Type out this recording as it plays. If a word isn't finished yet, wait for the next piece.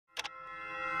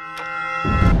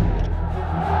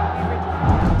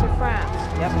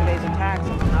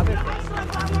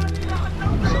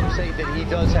that he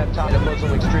does have ties to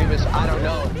Muslim extremists. I don't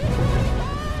know.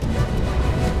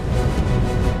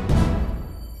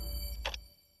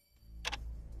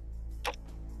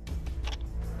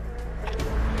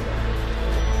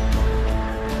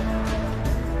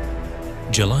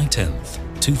 July 10th,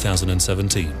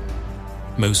 2017.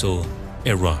 Mosul,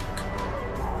 Iraq.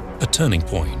 A turning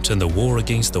point in the war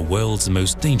against the world's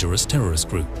most dangerous terrorist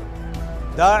group.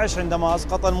 داعش عندما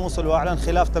أسقط الموصل وأعلن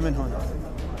خلافته من هنا،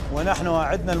 ونحن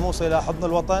أعدنا الموصل إلى حضن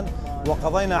الوطن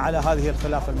وقضينا على هذه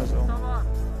الخلافة المزعومة.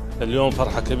 اليوم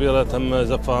فرحة كبيرة تم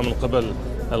زفها من قبل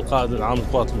القائد العام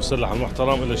للقوات المسلحة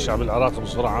المحترم إلى الشعب العراقي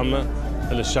بصورة عامة،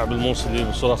 إلى الشعب الموصلي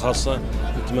بصورة خاصة.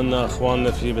 نتمنى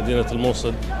أخواننا في مدينة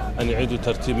الموصل أن يعيدوا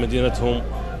ترتيب مدينتهم،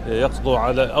 يقضوا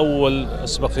على أول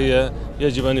أسبقية.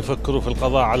 يجب أن يفكروا في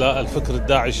القضاء على الفكر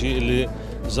الداعشي اللي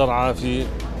زرعه في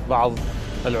بعض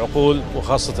العقول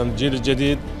وخاصة الجيل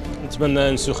الجديد. نتمنى أن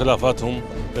ينسوا خلافاتهم،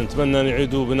 نتمنى أن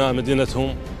يعيدوا بناء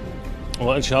مدينتهم،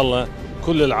 وإن شاء الله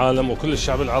كل العالم وكل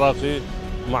الشعب العراقي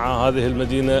مع هذه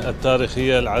المدينة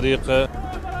التاريخية العريقة.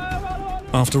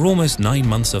 After almost 9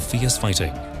 months of fierce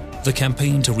fighting, the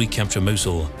campaign to recapture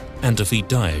Mosul and defeat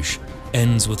Daesh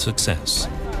ends with success.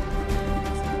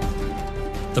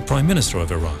 The Prime Minister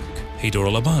of Iraq, Haider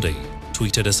al-Abadi,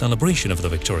 tweeted a celebration of the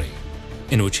victory,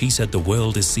 in which he said the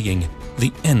world is seeing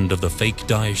the end of the fake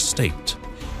Daesh state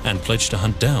and pledged to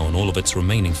hunt down all of its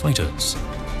remaining fighters.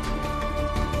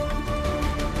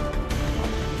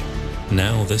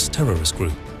 Now this terrorist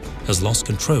group has lost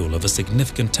control of a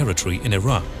significant territory in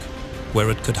Iraq, where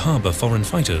it could harbor foreign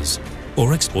fighters or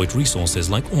exploit resources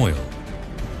like oil.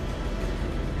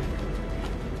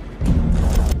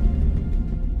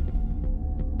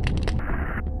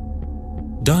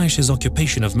 Daesh's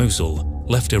occupation of Mosul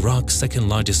left Iraq's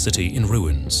second-largest city in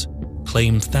ruins,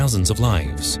 claimed thousands of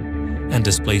lives, and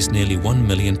displaced nearly 1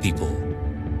 million people.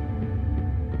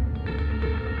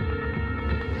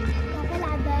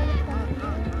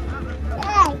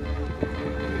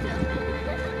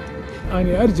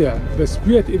 أنا أرجع بس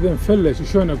بيت إذا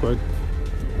مفلش شلون أقعد؟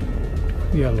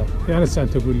 يلا يعني هسه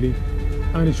أنت تقول لي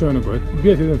أنا شلون أقعد؟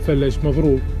 بيت إذا مفلش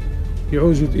مضروب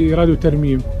يرادوا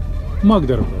ترميم ما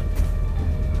أقدر أقعد.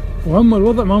 وهم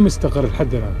الوضع ما مستقر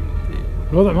لحد الآن.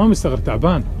 الوضع ما مستقر،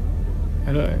 تعبان.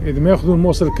 يعني إذا ما يأخذون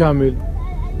الموصل كامل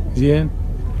زين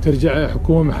ترجع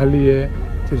حكومة محلية،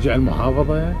 ترجع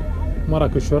المحافظة،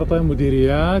 مراكز شرطة،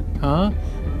 مديريات،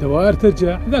 دوائر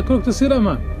ترجع، ذاك الوقت تصير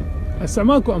أمان. هسه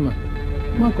ماكو أمان.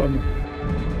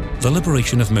 The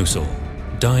liberation of Mosul,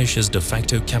 Daesh's de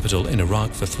facto capital in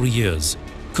Iraq for 3 years,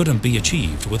 couldn't be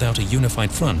achieved without a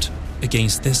unified front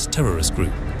against this terrorist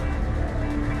group.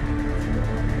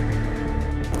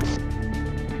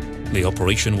 The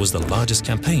operation was the largest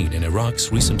campaign in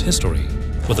Iraq's recent history,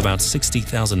 with about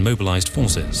 60,000 mobilized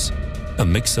forces, a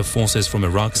mix of forces from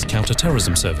Iraq's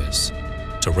counter-terrorism service,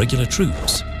 to regular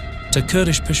troops, to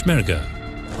Kurdish Peshmerga,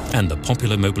 and the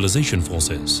Popular Mobilization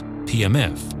Forces,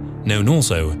 PMF, known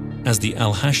also as the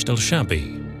Al-Hashd al-Shabi,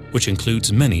 which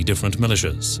includes many different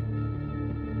militias.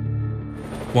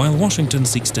 While Washington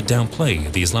seeks to downplay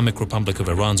the Islamic Republic of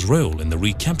Iran's role in the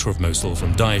recapture of Mosul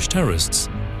from Daesh terrorists,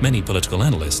 many political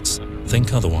analysts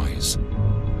think otherwise.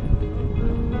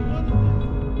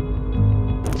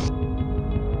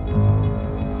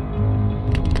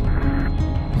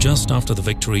 Just after the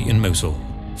victory in Mosul,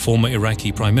 former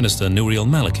Iraqi Prime Minister Nouri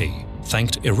al-Maliki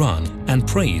thanked Iran and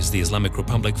praised the Islamic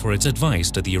Republic for its advice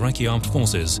to the Iraqi armed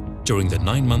forces during the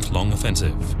 9-month-long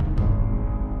offensive.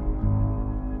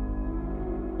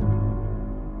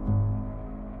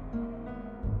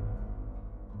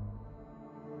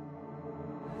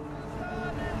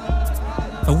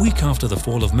 A week after the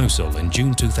fall of Mosul in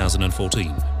June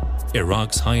 2014,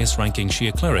 Iraq's highest-ranking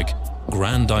Shia cleric,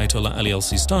 Grand Ayatollah Ali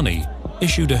al-Sistani,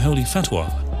 issued a holy fatwa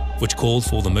which called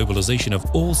for the mobilization of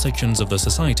all sections of the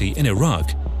society in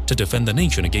Iraq to defend the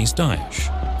nation against Daesh.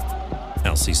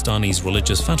 Al-Sistani's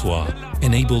religious fatwa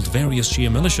enabled various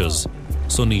Shia militias,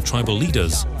 Sunni tribal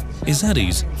leaders,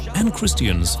 Izadis and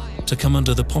Christians to come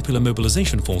under the Popular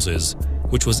Mobilization Forces,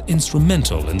 which was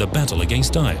instrumental in the battle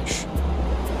against Daesh.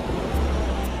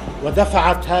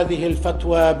 ودفعت هذه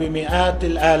الفتوى بمئات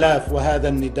الآلاف، وهذا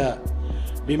النداء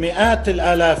بمئات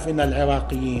الآلاف من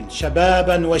العراقيين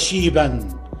شبابا وشيبا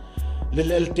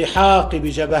للالتحاق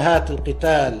بجبهات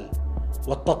القتال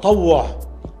والتطوع،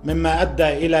 مما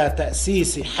أدى إلى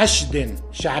تأسيس حشد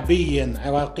شعبي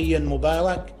عراقي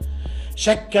مبارك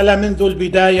شكل منذ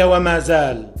البداية وما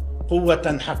زال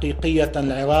قوة حقيقية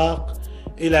العراق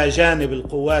إلى جانب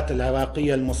القوات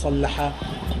العراقية المسلحة.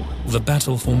 The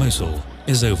battle for Mosul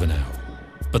is over now,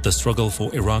 but the struggle for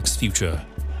Iraq's future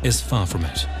is far from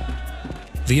it.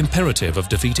 The imperative of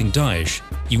defeating Daesh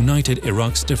united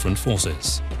Iraq's different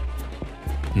forces.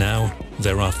 Now,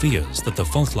 there are fears that the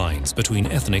fault lines between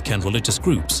ethnic and religious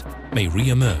groups may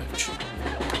re-emerge.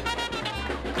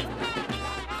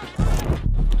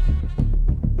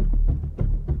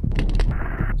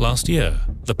 Last year,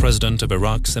 the president of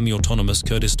Iraq's semi-autonomous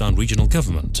Kurdistan regional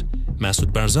government,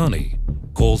 Masoud Barzani,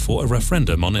 called for a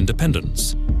referendum on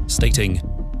independence, stating,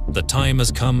 "The time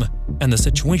has come and the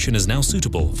situation is now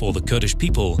suitable for the Kurdish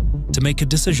people to make a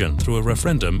decision through a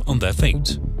referendum on their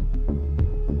fate."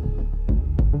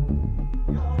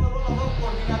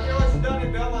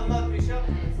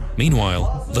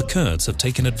 Meanwhile, the Kurds have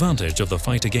taken advantage of the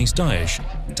fight against Daesh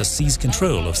to seize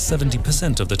control of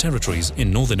 70% of the territories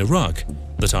in northern Iraq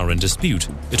that are in dispute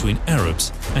between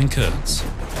Arabs and Kurds.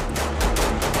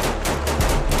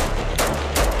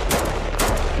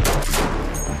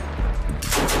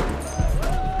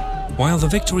 While the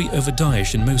victory over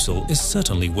Daesh in Mosul is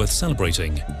certainly worth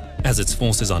celebrating, as its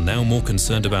forces are now more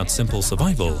concerned about simple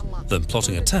survival than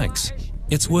plotting attacks,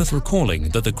 it's worth recalling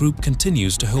that the group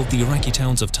continues to hold the Iraqi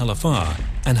towns of Tal Afar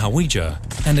and Hawija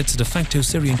and its de facto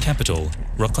Syrian capital,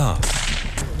 Raqqa.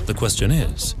 The question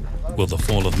is, will the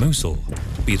fall of Mosul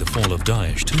be the fall of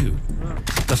Daesh too?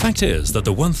 The fact is that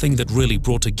the one thing that really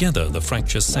brought together the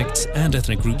fractious sects and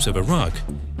ethnic groups of Iraq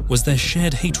was their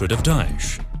shared hatred of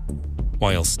Daesh.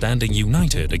 While standing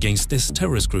united against this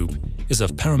terrorist group is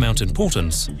of paramount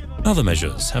importance, other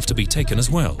measures have to be taken as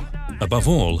well. Above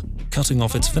all, cutting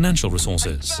off its financial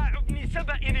resources.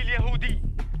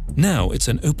 Now it's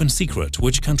an open secret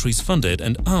which countries funded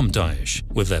and armed Daesh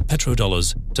with their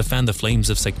petrodollars to fan the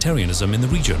flames of sectarianism in the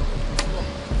region.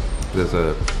 There's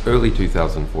an early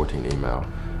 2014 email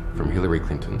from Hillary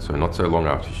Clinton, so not so long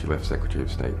after she left Secretary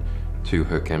of State, to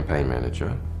her campaign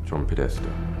manager, John Podesta.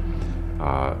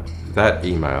 That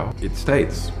email, it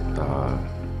states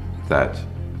that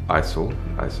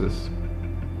ISIS,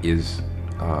 is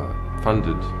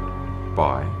funded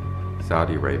by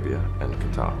Saudi Arabia and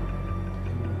Qatar,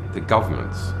 the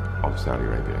governments of Saudi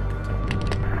Arabia and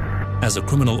Qatar. As a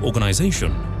criminal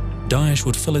organization, Daesh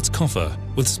would fill its coffer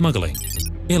with smuggling,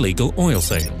 illegal oil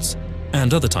sales,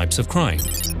 and other types of crime,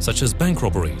 such as bank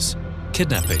robberies,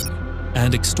 kidnapping,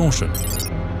 and extortion.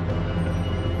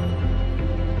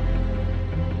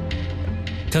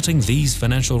 Cutting these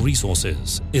financial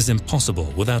resources is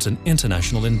impossible without an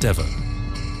international endeavor,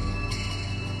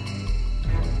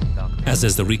 as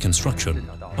is the reconstruction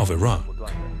of Iraq.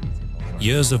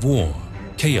 Years of war,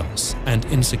 chaos, and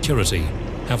insecurity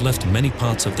have left many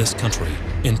parts of this country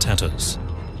in tatters.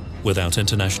 Without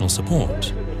international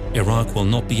support, Iraq will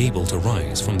not be able to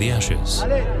rise from the ashes.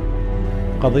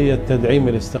 قضية تدعيم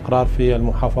الاستقرار في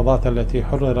المحافظات التي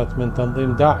حررت من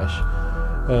تنظيم داعش.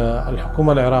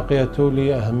 الحكومة العراقية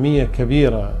تولي أهمية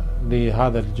كبيرة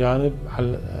لهذا الجانب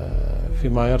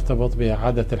فيما يرتبط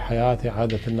بإعادة الحياة،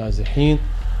 إعادة النازحين،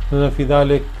 لأن في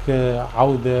ذلك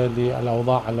عودة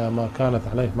للأوضاع على ما كانت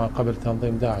عليه ما قبل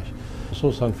تنظيم داعش،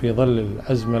 خصوصا في ظل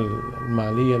الأزمة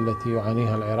المالية التي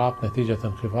يعانيها العراق نتيجة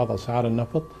انخفاض أسعار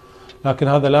النفط. لكن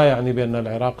هذا لا يعني بأن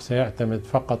العراق سيعتمد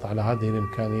فقط على هذه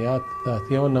الإمكانيات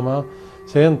الذاتية، وإنما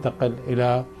سينتقل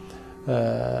إلى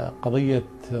قضية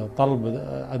طلب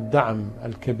الدعم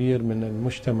الكبير من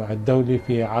المجتمع الدولي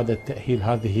في إعادة تأهيل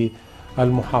هذه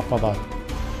المحافظات.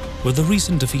 With the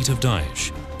recent defeat of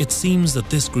Daesh, it seems that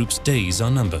this group's days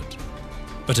are numbered.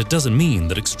 But it doesn't mean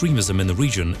that extremism in the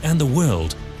region and the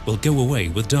world will go away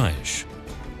with Daesh.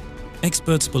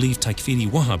 Experts believe Takfiri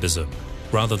Wahhabism,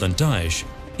 rather than Daesh,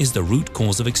 is the root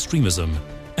cause of extremism,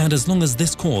 and as long as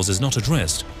this cause is not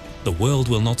addressed, the world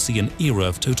will not see an era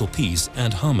of total peace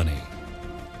and harmony.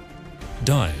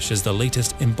 Daesh is the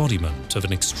latest embodiment of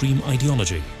an extreme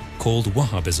ideology called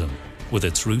Wahhabism, with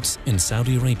its roots in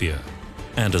Saudi Arabia.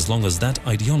 And as long as that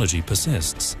ideology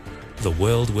persists, the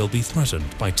world will be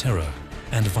threatened by terror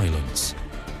and violence.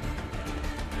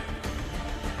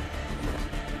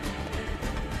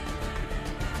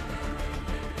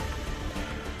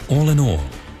 All in all,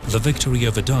 the victory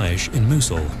over Daesh in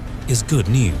Mosul is good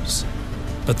news.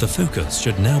 But the focus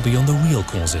should now be on the real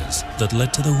causes that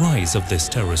led to the rise of this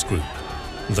terrorist group,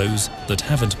 those that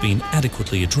haven't been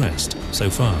adequately addressed so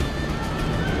far.